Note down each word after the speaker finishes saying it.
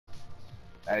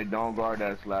Hey, don't guard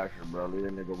that slasher, bro. Leave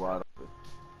that nigga wide open.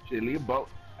 Shit, leave both.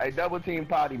 Hey, double team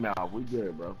potty mouth. We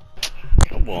good, bro.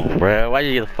 Come on, bro. Why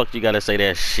the fuck you gotta say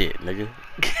that shit, nigga?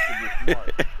 Cause it's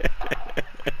smart.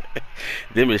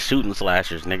 Them is shooting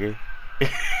slashers, nigga.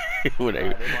 when they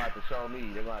Alright, they gonna have to show me.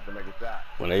 They gonna have to make a shot.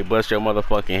 when they bust your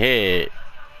motherfucking head,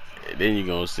 then you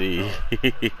gonna see. That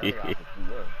nigga out for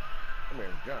 2-1. Come here,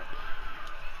 jump.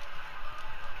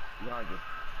 Behind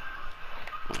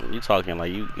you. You talking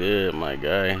like you good, my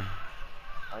guy.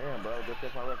 I am, bro. Just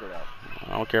check my record out.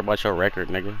 I don't care about your record,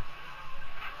 nigga.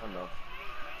 I know.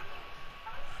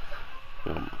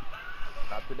 Um,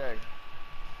 Not today.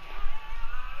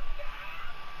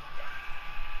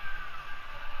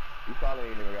 You probably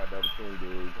ain't even got double team,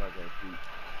 dude. You probably can't shoot.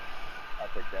 I'll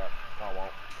take that. No, I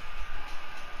won't.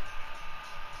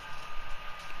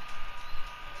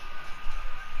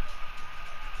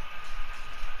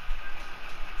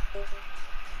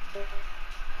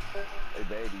 Hey,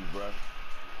 babies, bro.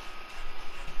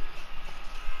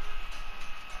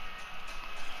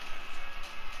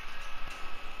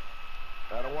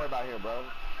 Don't worry about him, bro.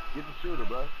 Get the shooter,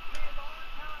 bro.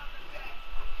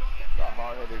 Got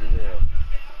hard-headed as hell.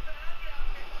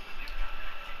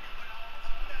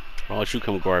 why don't you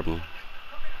come guard me?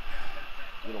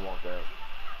 You don't want that.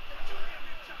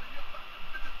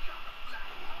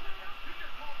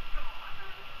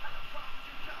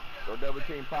 Go double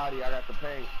team potty. I got the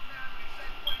paint.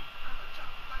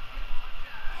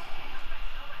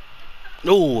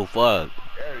 Ooh, fuck.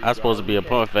 There you I supposed to go. be You a can't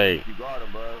pump fake. shoot. You guard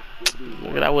him, bro. Good D,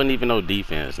 Nigga, boy. that wasn't even no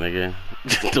defense, nigga.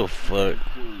 What the You fuck? can't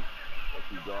shoot. But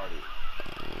you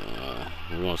guarded.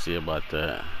 We gonna see about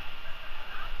that.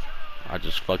 I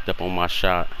just fucked up on my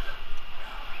shot.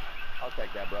 I'll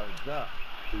take that, bro. Jump.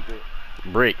 Stupid.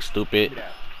 Brick, Give stupid. me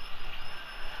that.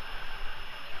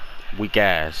 Weak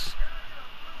ass.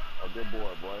 Oh, good boy,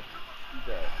 boy. Shoot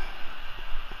that.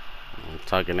 I'm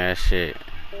talking that shit.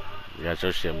 You got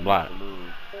your shit You about to blocked. lose.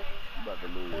 You about to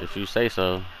lose. If you say so,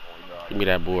 Oh, you all give me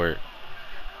that. that board.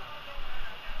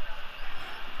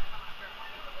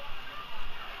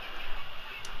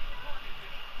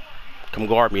 Come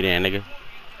guard me then, nigga. You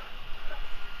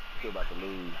still about to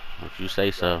lose. If you say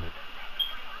Got so. me.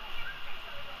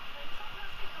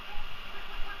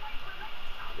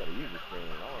 You gotta use the screen.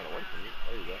 I don't run away from you.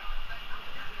 There you go.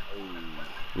 Hey.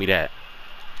 Give me that.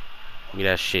 Give me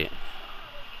that shit.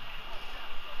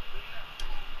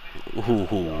 We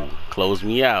Ooh, off. close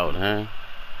me out, huh?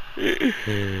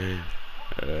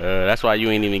 That's why you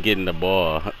ain't even getting the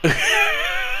ball. I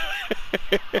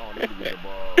don't need to get the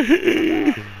ball. I got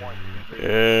half the points. Nigga.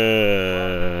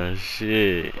 Guard me.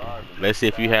 Shit. Guard me. Let's see I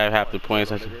if got you half the have half the points.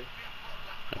 Come here, points. little nigga.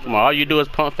 Come Come here, on, little all you do nigga. is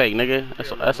pump fake, nigga. Come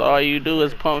here, little That's all boy. you Come do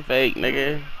is here. pump fake,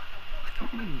 nigga.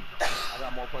 I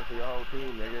got more points than your whole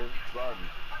team, nigga. Guard me.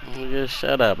 Nigga,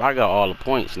 shut up. I got all the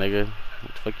points, nigga.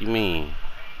 What the fuck you mean?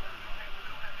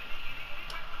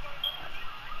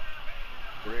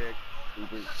 Brick.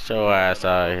 Stupid. Show Give me that ass double team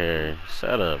out over, here. dude.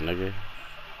 Shut up, nigga.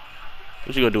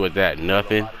 What you gonna do with that? Come here, little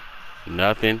Nothing. body.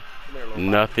 Nothing. Come here, little body.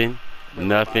 Nothing. Come here, little body.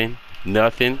 Nothing.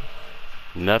 Nothing.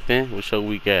 Nothing. What's your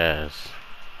weak ass?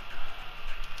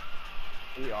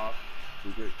 We off.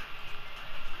 Stupid.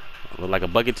 Look like a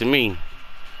bucket to me.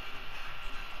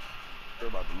 Still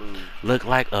about to lose. Look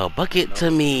like a bucket to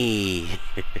No. me.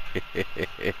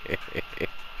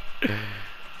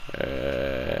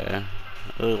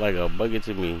 Look like a bucket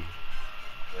to me.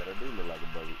 Yeah, that do look like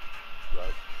a bucket.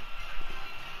 Right.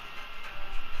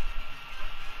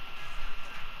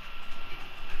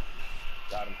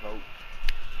 Got him, coach.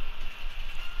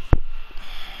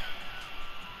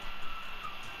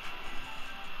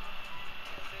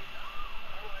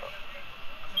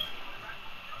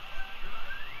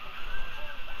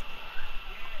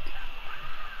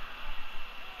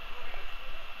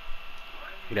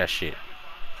 That shit.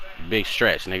 Big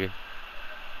stretch, nigga.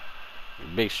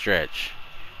 Big stretch.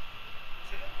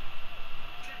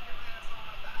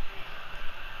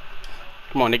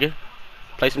 Come on, nigga.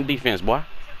 Play some defense, boy.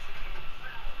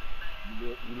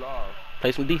 You lost.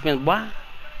 Play some defense, boy.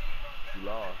 You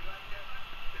lost.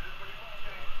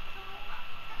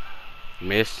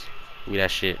 Miss. Give me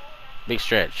that shit. Big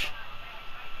stretch.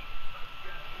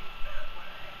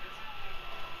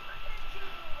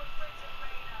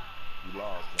 You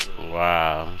lost, nigga.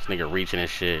 Wow. This nigga reaching and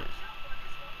shit.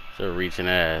 So reaching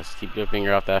ass. Keep your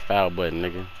finger off that foul button,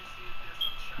 nigga.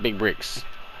 Big bricks.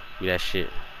 Give me that shit.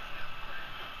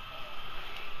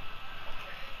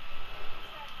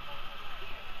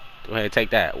 Go ahead, take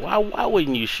that. Why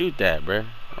wouldn't you shoot that, bruh?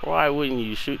 Why wouldn't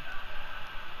you shoot?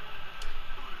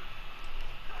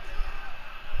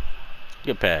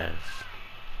 Good pass.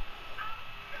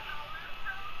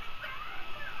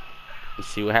 You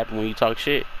see what happened when you talk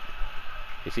shit?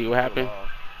 You see what happened?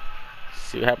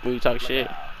 See what happened when you talk shit?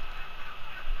 You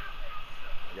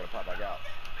gotta pop back out.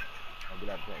 Don't get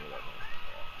out of the thing with that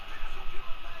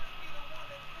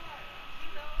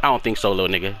I don't think so, little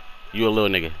nigga. You a little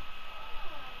nigga.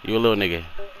 You a little nigga.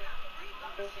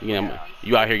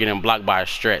 You out here getting blocked by a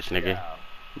stretch, nigga.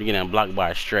 You getting blocked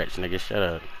by a stretch, nigga. Shut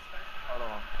up. Hold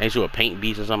on. Ain't you a paint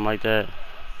beast or something like that?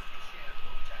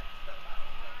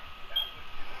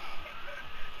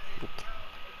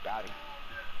 Got him.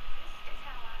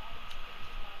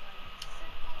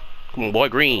 Come on, boy.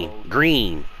 Green.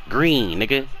 Green. Green,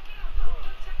 nigga.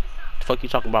 The fuck you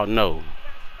talking about? No.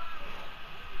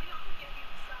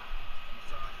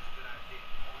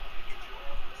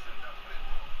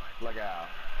 Look out.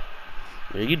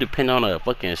 Yeah, you depend on a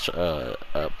fucking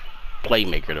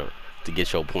playmaker to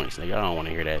get your points, nigga. I don't want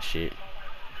to hear that shit.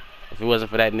 If it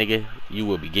wasn't for that nigga, you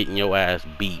would be getting your ass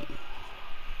beat.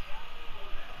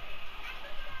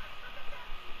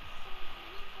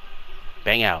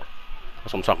 Bang out.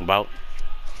 That's what I'm talking about.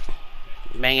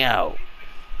 Bang out.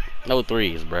 No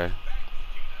threes, bruh.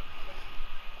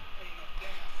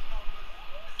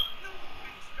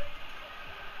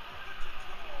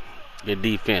 Good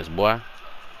defense, boy.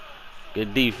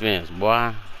 Good defense,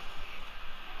 boy.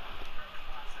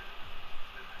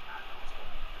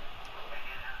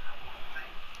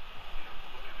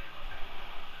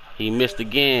 He missed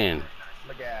again.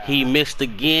 He missed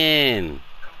again.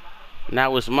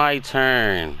 Now it's my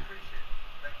turn.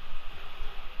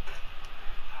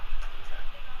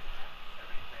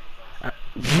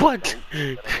 What?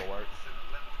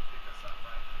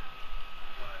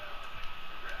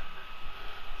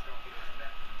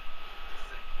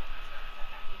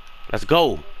 Let's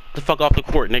go. Get the fuck off the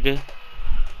court, nigga.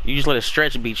 You just let a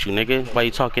stretch beat you, nigga, while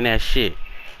you talking that shit.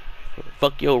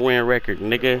 Fuck your win record,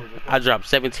 nigga. I dropped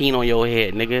 17 on your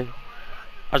head, nigga.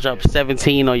 I dropped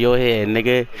 17 on your head,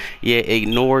 nigga. Yeah,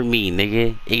 ignore me,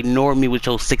 nigga. Ignore me with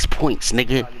your 6 points,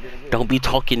 nigga. Don't be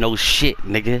talking no shit,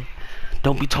 nigga.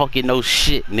 Don't be talking no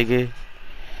shit, nigga.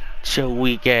 Your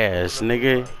weak ass,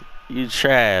 nigga. You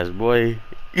trash, boy.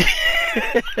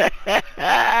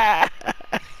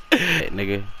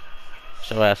 Nigga.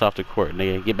 Show ass off the court,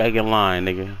 nigga. Get back in line,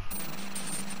 nigga.